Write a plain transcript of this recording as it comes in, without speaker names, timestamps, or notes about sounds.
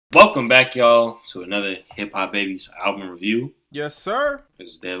Welcome back, y'all, to another Hip Hop Babies album review. Yes, sir.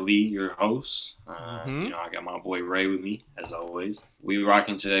 It's Deadly, your host. I got my boy Ray with me, as always. We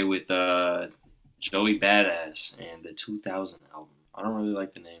rocking today with Joey Badass and the 2000 album. I don't really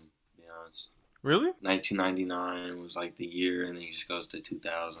like the name, to be honest. Really? 1999 was like the year, and then he just goes to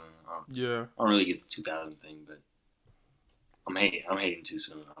 2000. Yeah. I don't really get the 2000 thing, but I'm hating too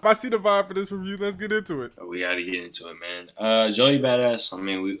soon. If I see the vibe for this review, let's get into it. But we got to get into it, man. Joey Badass. I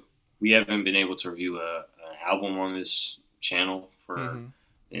mean, we haven't been able to review an album on this channel for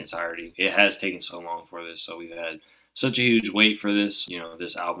the entirety. It has taken so long for this, so we've had such a huge wait for this. You know,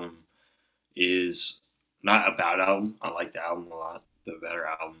 this album is not a bad album. I like the album a lot. The better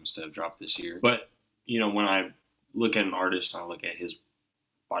albums to have dropped this year. But, you know, when I look at an artist, I look at his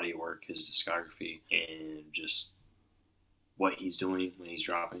body of work, his discography, and just what he's doing when he's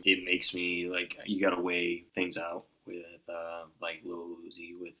dropping, it makes me like, you gotta weigh things out with like Lil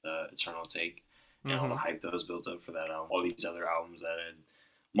Uzi with Eternal Take and all the hype that was built up for that album. All these other albums that had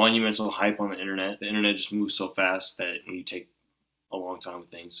monumental hype on the internet. The internet just moves so fast that you take a long time with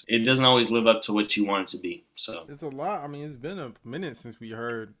things. It doesn't always live up to what you want it to be. So it's a lot. I mean, it's been a minute since we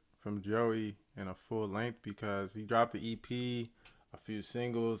heard from Joey in a full length because he dropped the EP, a few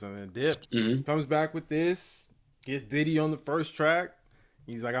singles, and then Dip. Comes back with this. Gets Diddy on the first track.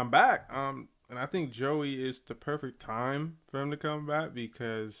 He's like, I'm back. And I think Joey is the perfect time for him to come back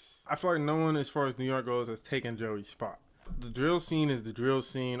because I feel like no one, as far as New York goes, has taken Joey's spot. The drill scene is the drill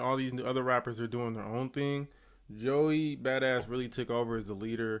scene. All these other rappers are doing their own thing. Joey Badass really took over as the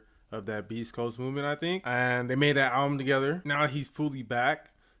leader of that Beast Coast movement, I think. And they made that album together. Now he's fully back,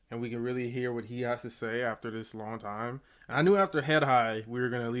 and we can really hear what he has to say after this long time. And I knew after Head High, we were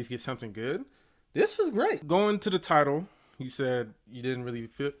going to at least get something good. This was great. Going to the title, you said you didn't really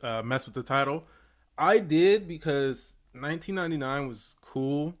mess with the title. I did because 1999 was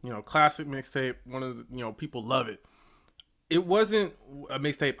cool. You know, classic mixtape. One of the, you know, people love it. It wasn't a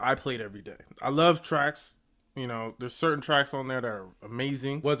mixtape I played every day. I love tracks. You know, there's certain tracks on there that are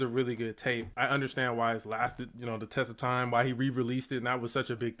amazing. It was a really good tape. I understand why it's lasted, you know, the test of time, why he re-released it, and that was such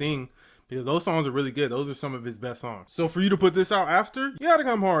a big thing. Because those songs are really good. Those are some of his best songs. So for you to put this out after, you gotta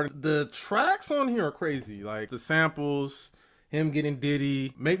come hard. The tracks on here are crazy. Like the samples, him getting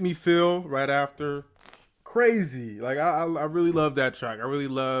Diddy, Make Me Feel right after. Crazy. Like I really love that track. I really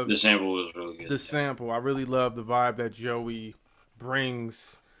love the sample was really good. The sample. I really love the vibe that Joey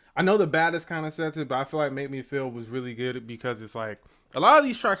brings. I know the Baddest kind of sets it, but I feel like Make Me Feel was really good because it's like a lot of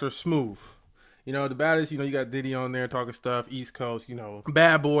these tracks are smooth. You know, the Baddest, you know, you got Diddy on there talking stuff, East Coast, you know,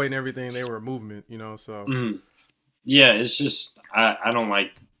 Bad Boy and everything. They were a movement, you know, so. Yeah, it's just, I don't like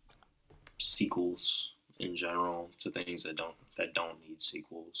sequels in general to things that don't need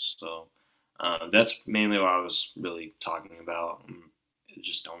sequels. So that's mainly what I was really talking about. I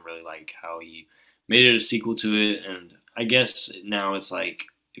just don't really like how he made it a sequel to it. And I guess now it's like,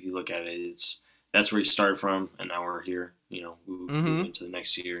 if you look at it, that's where he started from, and now we're here. You know, we moved into the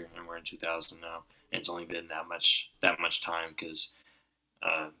next year, and we're in 2000 now. And it's only been that much time because,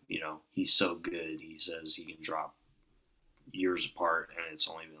 you know, he's so good. He says he can drop years apart, and it's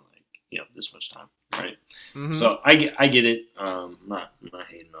only been like, you know, this much time, right? So I get it. I'm not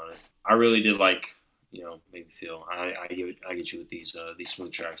hating on it. I really did like, you know, Make Me Feel. I get you with these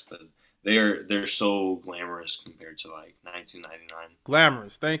smooth tracks, but they're so glamorous compared to like 1999.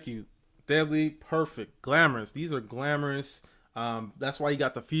 Glamorous, thank you. Deadly, perfect, glamorous. These are glamorous. That's why he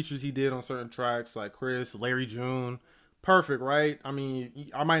got the features he did on certain tracks like Chris, Larry June. Perfect, right? I mean,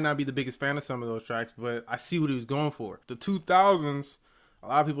 I might not be the biggest fan of some of those tracks, but I see what he was going for. The 2000s, a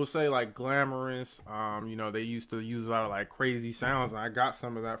lot of people say like glamorous. You know, they used to use a lot of like crazy sounds, and I got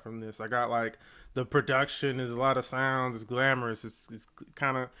some of that from this. I got like the production is a lot of sounds. It's glamorous. It's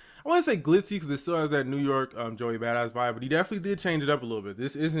kind of, I wouldn't say glitzy because it still has that New York Joey Badass vibe, but he definitely did change it up a little bit.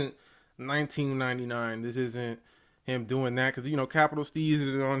 This isn't 1999. This isn't him doing that because, you know, Capital Steez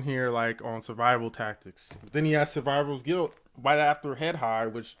is on here like on survival tactics. But then he has Survival's Guilt right after Head High,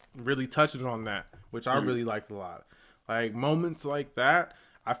 which really touches on that, which I really liked a lot. Like moments like that,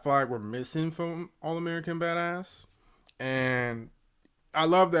 I feel like we're missing from All American Badass, and I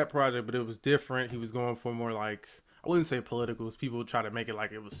love that project, but it was different. He was going for more like, I wouldn't say political, because people try to make it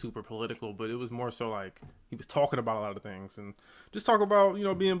like it was super political, but it was more so like he was talking about a lot of things and just talk about, you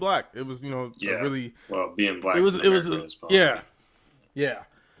know, being black. It was, you know, really, well, being black. Yeah.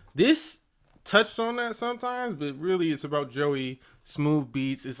 This touched on that sometimes, but really it's about Joey, smooth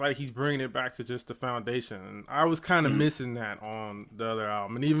beats. It's like he's bringing it back to just the foundation, and I was kind of missing that on the other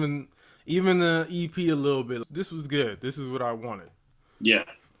album, and even the EP a little bit. This was good. This is what I wanted. Yeah,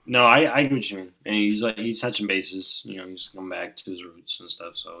 No, I get what you mean, and he's touching bases. You know, he's come back to his roots and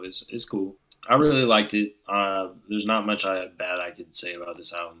stuff, so it's cool. I really liked it. There's not much bad I could say about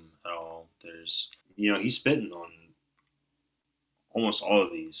this album at all. There's, he's spitting on almost all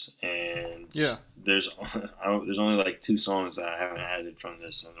of these, and yeah, there's there's only like 2 songs that I haven't added from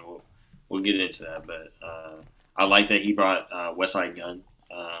this, and we'll get into that. But I like that he brought Westside Gunn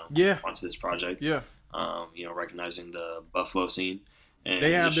onto this project. Yeah, recognizing the Buffalo scene, and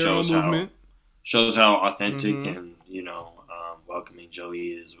they have their own movement. Shows how authentic and welcoming Joey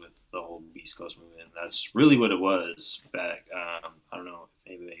is with the whole Beast Coast movement. That's really what it was back. I don't know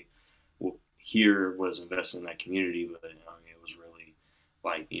if anybody here was invested in that community, but it was really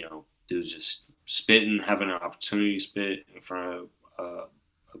like dudes just spitting, having an opportunity to spit in front of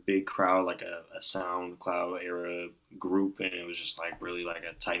a big crowd, like a SoundCloud era group, and it was just like really like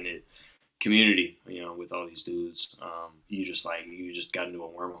a tight knit community, with all these dudes. You just got into a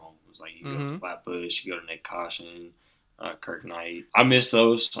wormhole. It was like you go to Flatbush, you go to Nick Caution, Kirk Knight. I miss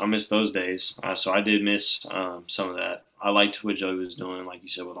those days. So I did miss some of that. I liked what Joey was doing, like you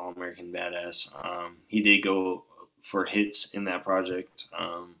said, with All American Badass. He did go for hits in that project,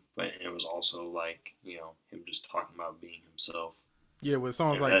 but it was also like him just talking about being himself. Yeah, with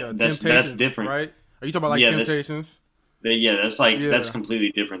songs like that's Temptations, that's different, right? Are you talking about like Temptations? That's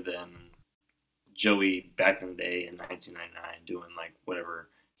completely different than Joey back in the day in 1999 doing like whatever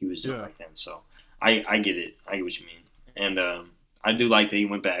he was doing back then. So I get it. I get what you mean. And I do like that he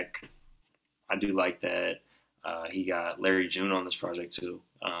went back. I do like that he got Larry June on this project too.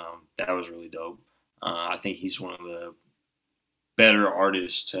 That was really dope. I think he's one of the better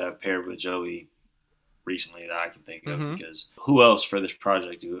artists to have paired with Joey recently that I can think of, because who else for this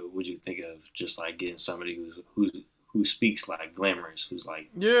project would you think of just like getting somebody who speaks like glamorous, who's like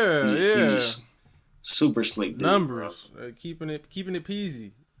he's super slick dude, numbers, keeping it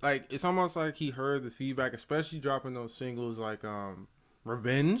peasy. Like it's almost like he heard the feedback, especially dropping those singles like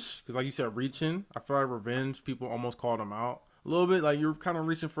Revenge, because like you said, reaching. I feel like Revenge, people almost called him out a little bit. Like you're kind of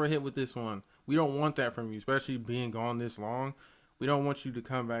reaching for a hit with this one. We don't want that from you, especially being gone this long. We don't want you to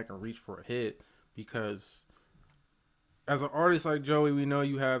come back and reach for a hit, because as an artist like Joey, we know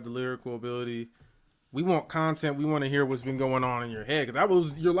you have the lyrical ability. We want content. We want to hear what's been going on in your head. Because that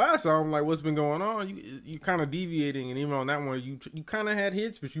was your last album, like what's been going on. You kind of deviating, and even on that one, you kind of had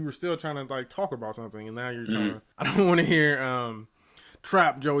hits, but you were still trying to like talk about something. And now you're trying to. I don't want to hear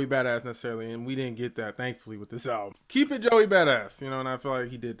trap Joey Badass necessarily, and we didn't get that thankfully with this album. Keep it Joey Badass, and I feel like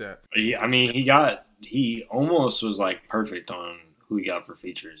he did that. I mean, he almost was like perfect on who he got for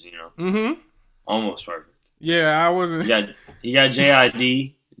features. Almost perfect. Yeah, I wasn't. He got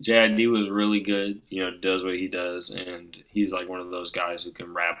JID. JID was really good, does what he does, and he's like one of those guys who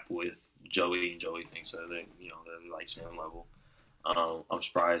can rap with Joey, and Joey thinks that they're like same level. I'm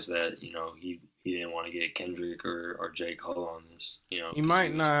surprised that, he didn't want to get Kendrick or J. Cole on this. He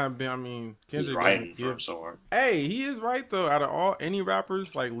might not have been. I mean, Kendrick writing for him so hard. Hey, he is right though. Out of any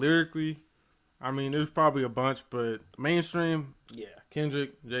rappers, like lyrically, I mean, there's probably a bunch, but mainstream, yeah,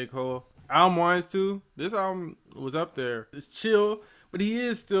 Kendrick, J. Cole. Album wise too, this album was up there. It's chill. But he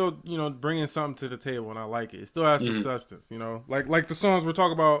is still, bringing something to the table, and I like it. It still has some substance, like the songs we're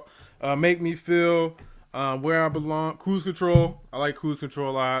talking about, "Make Me Feel," "Where I Belong," "Cruise Control." I like "Cruise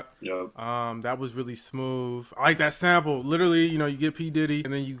Control" a lot. Yep. That was really smooth. I like that sample. Literally, you get P Diddy,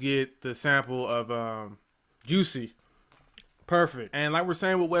 and then you get the sample of Juicy. Perfect. And like we're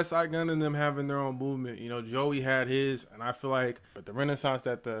saying with Westside Gunn and them having their own movement, Joey had his, and I feel like, but the renaissance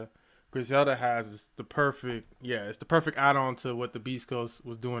that the Griselda has is the perfect, it's the perfect add-on to what the Beast Coast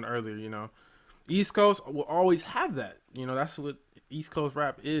was doing earlier, East Coast will always have that. That's what East Coast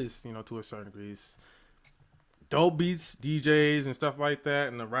rap is, to a certain degree. It's dope beats, DJs, and stuff like that,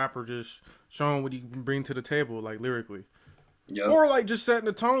 and the rapper just showing what he can bring to the table, like lyrically. Yep. Or like just setting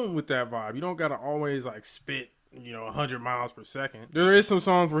the tone with that vibe. You don't got to always like spit, 100 miles per second. There is some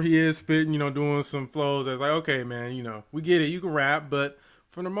songs where he is spitting, doing some flows that's like, okay, man, we get it. You can rap, but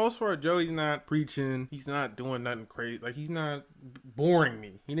for the most part, Joey's not preaching. He's not doing nothing crazy. Like, he's not boring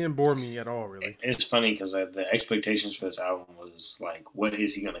me. He didn't bore me at all, really. It's funny because the expectations for this album was like, what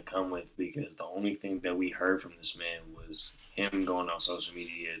is he going to come with? Because the only thing that we heard from this man was him going on social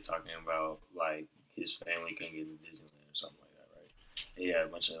media talking about, like, his family couldn't get into Disneyland or something like that, right? And he had a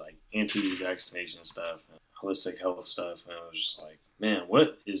bunch of, like, anti-vaccination stuff and holistic health stuff. And it was just like, man,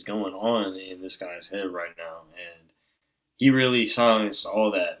 what is going on in this guy's head right now? And he really silenced all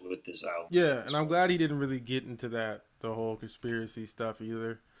that with this album. Yeah, and I'm glad he didn't really get into the whole conspiracy stuff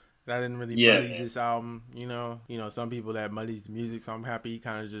either. That didn't really muddy this album, some people that muddies the music, so I'm happy he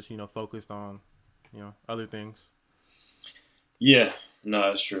kind of just, focused on, other things. Yeah, No,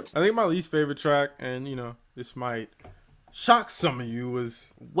 that's true. I think my least favorite track, and you know, this might shock some of you,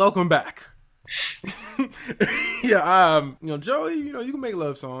 was "Welcome Back." Yeah, you know, Joey, you know, you can make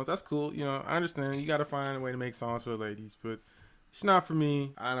love songs. That's cool. You know, I understand. You got to find a way to make songs for the ladies, but it's not for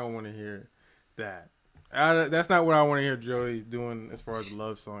me. I don't want to hear that. That's not what I want to hear Joey doing as far as a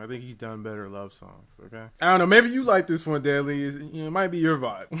love song. I think he's done better love songs. Okay, I don't know. Maybe you like this one, Deadly. You know, it might be your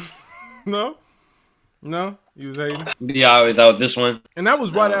vibe. No, no, you was hating. Yeah, without this one, and that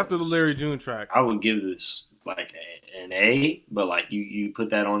was right after the Larry June track. I would give this like an A, but like you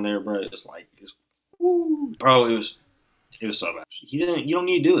put that on there, bro. It's like woo, bro. It was so bad. You don't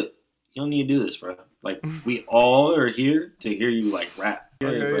need to do it. You don't need to do this, bro. Like we all are here to hear you like rap.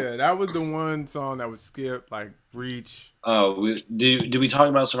 Yeah. That was the one song that would skip like Reach. Oh, did we talk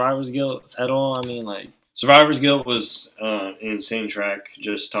about Survivor's Guilt at all? I mean, like Survivor's Guilt was an insane track.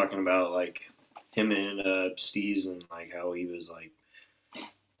 Just talking about like him and Steez and like how he was like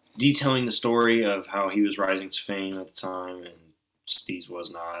detailing the story of how he was rising to fame at the time and Steez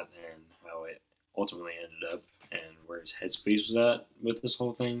was not, and how it ultimately ended up and where his headspace was at with this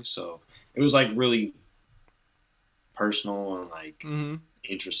whole thing. So it was like really personal and like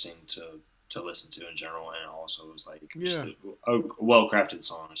interesting to listen to in general, and also it was like just a well crafted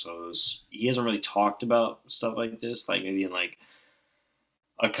song. So he hasn't really talked about stuff like this, like maybe in like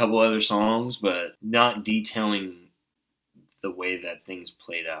a couple other songs, but not detailing the way that things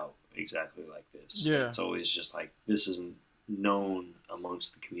played out exactly like this. Yeah, it's always just like this isn't known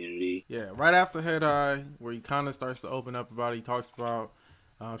amongst the community. Yeah, right after Head High, where he kind of starts to open up about it, he talks about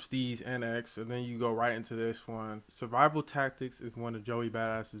Steez and X, and then you go right into this one. Survival Tactics is one of Joey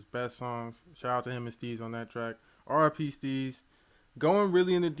Badass's best songs. Shout out to him and Steez on that track. R.I.P. Steez. Going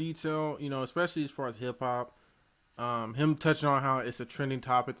really into detail, you know, especially as far as hip hop. Him touching on how it's a trending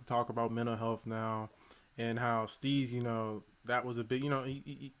topic to talk about mental health now, and how Steez, you know, that was a big, you know,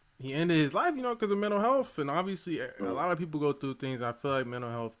 he ended his life, you know, because of mental health, and obviously a lot of people go through things. I feel like mental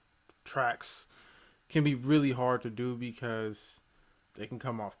health tracks can be really hard to do because they can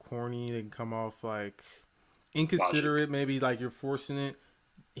come off corny, they can come off like inconsiderate, maybe like you're forcing it.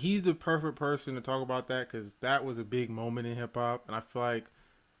 He's the perfect person to talk about that because that was a big moment in hip hop, and I feel like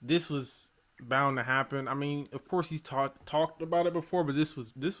this was bound to happen. I mean, of course he's talked about it before, but this was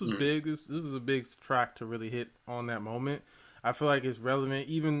big. This was a big track to really hit on that moment. I feel like it's relevant.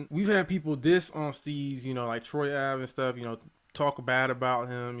 Even we've had people diss on Steez, you know, like Troy Ave and stuff, you know, talk bad about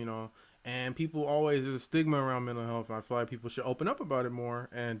him, you know, and people always, there's a stigma around mental health. And I feel like people should open up about it more.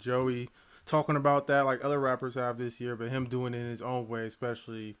 And Joey talking about that like other rappers have this year, but him doing it in his own way,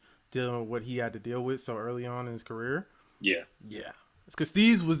 especially dealing with what he had to deal with so early on in his career. Yeah. Yeah. It's because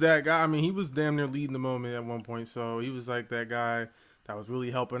Steez was that guy. I mean, he was damn near leading the moment at one point. So he was like that guy that was really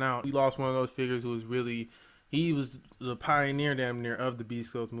helping out. He lost one of those figures who was really, he was the pioneer damn near of the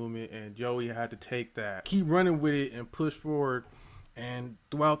Beast Coast movement, and Joey had to take that, keep running with it, and push forward. And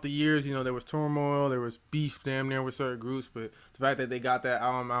throughout the years, you know, there was turmoil, there was beef damn near with certain groups, but the fact that they got that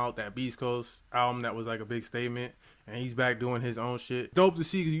album out, that Beast Coast album, that was like a big statement, and he's back doing his own shit. Dope to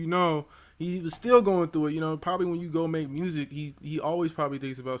see, because you know, he was still going through it. You know, probably when you go make music, he always probably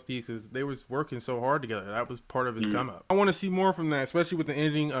thinks about Steez because they was working so hard together. That was part of his come up. I want to see more from that, especially with the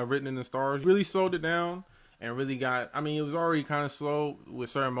ending Written in the Stars. Really slowed it down. And really got, I mean, it was already kind of slow with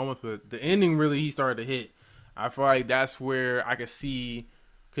certain moments, but the ending really, he started to hit. I feel like that's where I could see,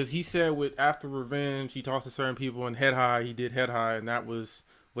 because he said with After Revenge, he talks to certain people, and Head High, he did Head High, and that was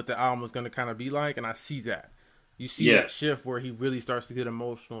what the album was going to kind of be like, and I see that. You see that shift where he really starts to get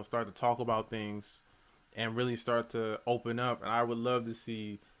emotional and start to talk about things and really start to open up, and I would love to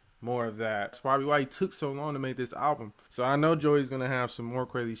see more of that. That's probably why he took so long to make this album. So I know Joey's going to have some more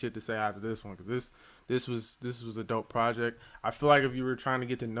crazy shit to say after this one, because this was a dope project. I feel like if you were trying to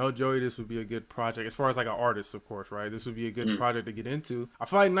get to know Joey, this would be a good project. As far as like an artist, of course, right? This would be a good project to get into. I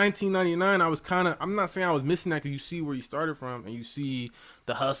feel like 1999, I was kind of, I'm not saying I was missing that, because you see where he started from, and you see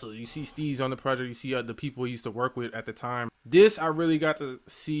the hustle. You see Steez on the project. You see the people he used to work with at the time. This, I really got to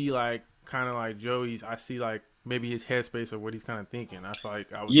see like, kind of like Joey's, I see like maybe his headspace or what he's kind of thinking. I feel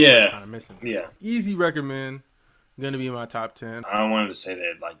like I was kind of missing. Yeah. Easy recommend. Gonna be in my top 10. I wanted to say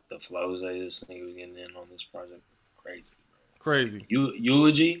that like the flows that this nigga was getting in on this project, crazy, bro. Crazy.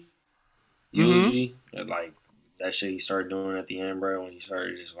 Eulogy, like that shit he started doing at the end, bro. When he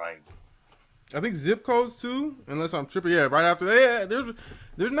started just like, I think Zip Codes too, unless I'm tripping. Yeah, right after that. Yeah,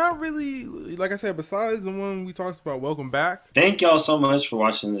 there's not really, like I said, besides the one we talked about. Welcome back. Thank y'all so much for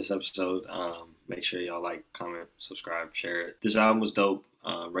watching this episode. Make sure y'all like, comment, subscribe, share it. This album was dope.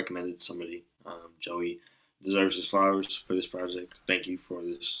 Recommended to somebody. Joey deserves his flowers for this project. Thank you for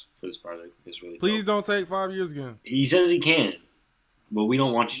this project. It's really Please dope. Don't take 5 years again. He says he can, but we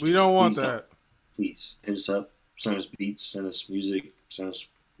don't want you. We don't want that. Please hit us up. Send us beats. Send us music. Send us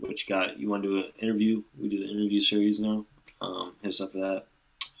what you got. You want to do an interview? We do the interview series now. Hit us up for that.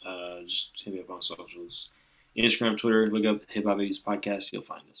 Just hit me up on socials. Instagram, Twitter, look up Hip Hop Babies Podcast. You'll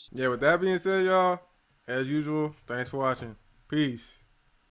find us. Yeah, with that being said, y'all, as usual, thanks for watching. Peace.